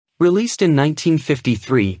Released in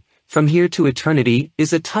 1953, From Here to Eternity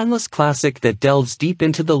is a timeless classic that delves deep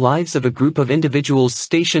into the lives of a group of individuals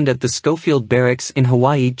stationed at the Schofield Barracks in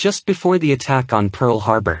Hawaii just before the attack on Pearl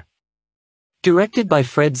Harbor. Directed by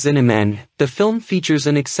Fred Zinnemann, the film features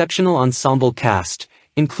an exceptional ensemble cast,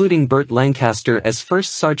 including Burt Lancaster as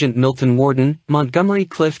First Sergeant Milton Warden, Montgomery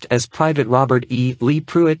Clift as Private Robert E. Lee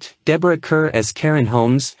Prewitt, Deborah Kerr as Karen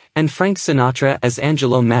Holmes, and Frank Sinatra as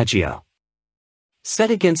Angelo Maggio.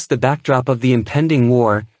 Set against the backdrop of the impending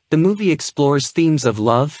war, the movie explores themes of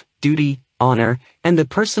love, duty, honor, and the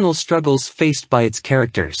personal struggles faced by its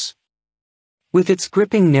characters. With its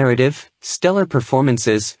gripping narrative, stellar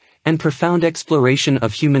performances, and profound exploration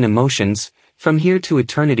of human emotions, From Here to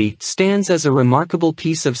Eternity stands as a remarkable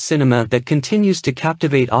piece of cinema that continues to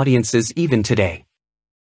captivate audiences even today.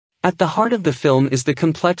 At the heart of the film is the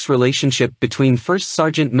complex relationship between First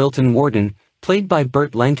Sergeant Milton Warden, played by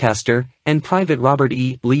Burt Lancaster, and Private Robert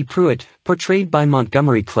E. Lee Prewitt, portrayed by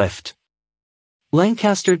Montgomery Clift.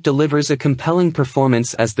 Lancaster delivers a compelling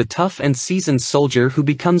performance as the tough and seasoned soldier who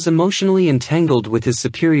becomes emotionally entangled with his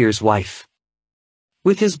superior's wife.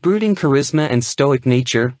 With his brooding charisma and stoic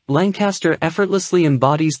nature, Lancaster effortlessly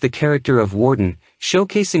embodies the character of Warden,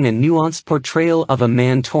 showcasing a nuanced portrayal of a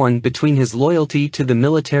man torn between his loyalty to the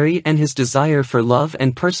military and his desire for love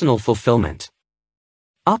and personal fulfillment.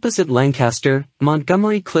 Opposite Lancaster,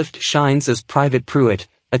 Montgomery Clift shines as Private Prewitt,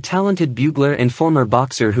 a talented bugler and former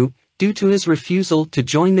boxer who, due to his refusal to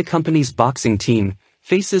join the company's boxing team,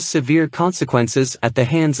 faces severe consequences at the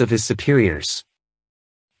hands of his superiors.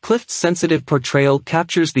 Clift's sensitive portrayal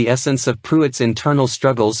captures the essence of Prewitt's internal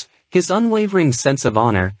struggles, his unwavering sense of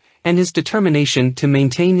honor, and his determination to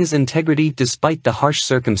maintain his integrity despite the harsh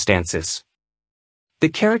circumstances. The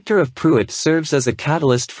character of Prewitt serves as a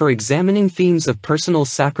catalyst for examining themes of personal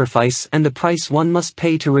sacrifice and the price one must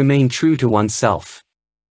pay to remain true to oneself.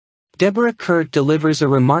 Deborah Kerr delivers a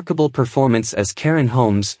remarkable performance as Karen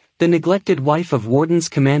Holmes, the neglected wife of Warden's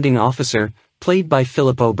commanding officer, played by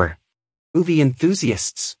Philip Ober. Movie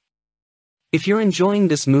enthusiasts, if you're enjoying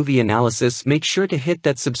this movie analysis, make sure to hit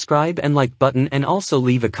that subscribe and like button and also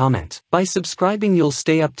leave a comment. By subscribing you'll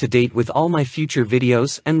stay up to date with all my future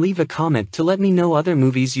videos, and leave a comment to let me know other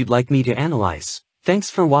movies you'd like me to analyze. Thanks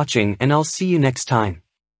for watching and I'll see you next time.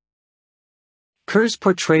 Kerr's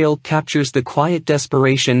portrayal captures the quiet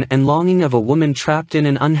desperation and longing of a woman trapped in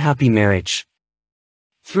an unhappy marriage.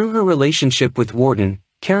 Through her relationship with Warden,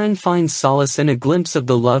 Karen finds solace in a glimpse of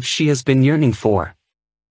the love she has been yearning for.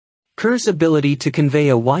 Kerr's ability to convey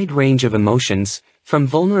a wide range of emotions, from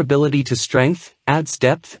vulnerability to strength, adds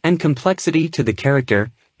depth and complexity to the character,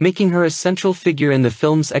 making her a central figure in the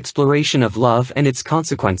film's exploration of love and its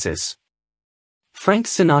consequences. Frank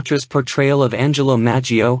Sinatra's portrayal of Angelo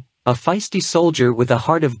Maggio, a feisty soldier with a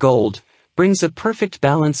heart of gold, brings a perfect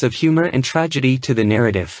balance of humor and tragedy to the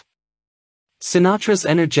narrative. Sinatra's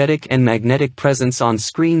energetic and magnetic presence on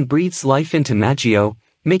screen breathes life into Maggio,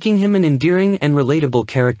 making him an endearing and relatable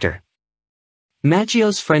character.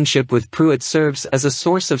 Maggio's friendship with Prewitt serves as a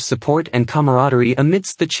source of support and camaraderie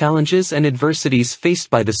amidst the challenges and adversities faced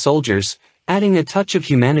by the soldiers, adding a touch of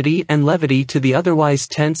humanity and levity to the otherwise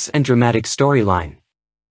tense and dramatic storyline.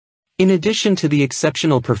 In addition to the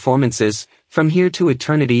exceptional performances, From Here to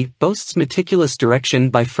Eternity boasts meticulous direction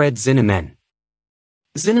by Fred Zinnemann.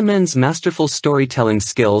 Zinnemann's masterful storytelling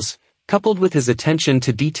skills, coupled with his attention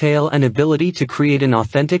to detail and ability to create an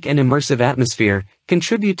authentic and immersive atmosphere,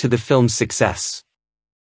 contribute to the film's success.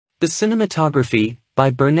 The cinematography,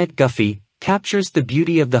 by Burnett Guffey, captures the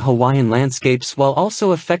beauty of the Hawaiian landscapes while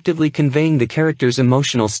also effectively conveying the characters'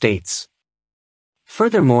 emotional states.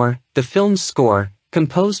 Furthermore, the film's score,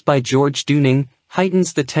 composed by George Dooning,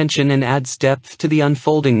 heightens the tension and adds depth to the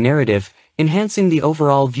unfolding narrative, enhancing the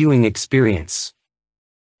overall viewing experience.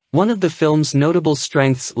 One of the film's notable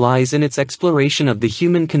strengths lies in its exploration of the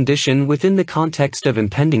human condition within the context of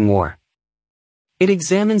impending war. It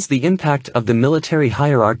examines the impact of the military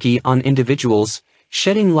hierarchy on individuals,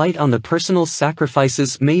 shedding light on the personal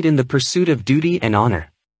sacrifices made in the pursuit of duty and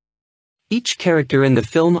honor. Each character in the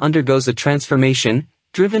film undergoes a transformation,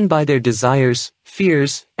 driven by their desires,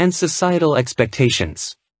 fears, and societal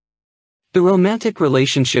expectations. The romantic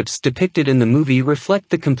relationships depicted in the movie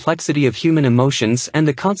reflect the complexity of human emotions and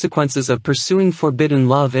the consequences of pursuing forbidden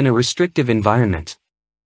love in a restrictive environment.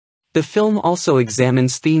 The film also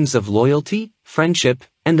examines themes of loyalty, friendship,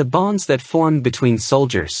 and the bonds that form between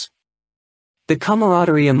soldiers. The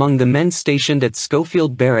camaraderie among the men stationed at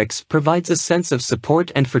Schofield Barracks provides a sense of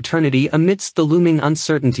support and fraternity amidst the looming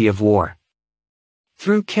uncertainty of war.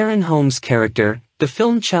 Through Karen Holmes' character, the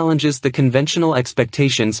film challenges the conventional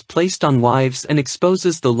expectations placed on wives and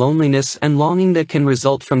exposes the loneliness and longing that can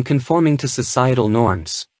result from conforming to societal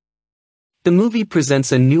norms. The movie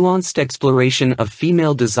presents a nuanced exploration of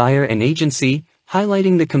female desire and agency,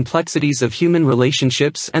 highlighting the complexities of human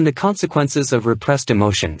relationships and the consequences of repressed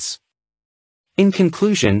emotions. In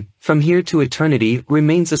conclusion, From Here to Eternity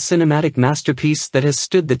remains a cinematic masterpiece that has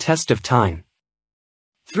stood the test of time.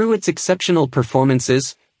 Through its exceptional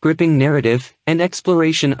performances, gripping narrative, and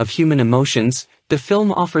exploration of human emotions, the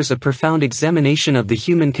film offers a profound examination of the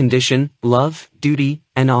human condition, love, duty,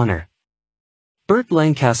 and honor. Burt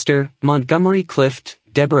Lancaster, Montgomery Clift,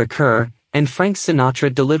 Deborah Kerr, and Frank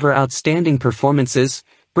Sinatra deliver outstanding performances,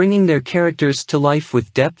 bringing their characters to life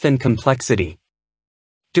with depth and complexity.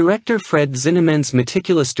 Director Fred Zinnemann's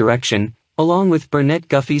meticulous direction, along with Burnett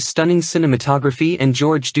Guffey's stunning cinematography and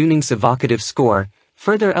George Duning's evocative score,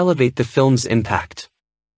 further elevate the film's impact.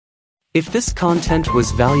 If this content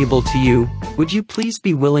was valuable to you, would you please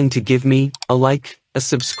be willing to give me a like, a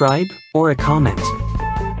subscribe, or a comment?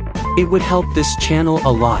 It would help this channel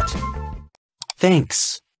a lot.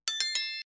 Thanks.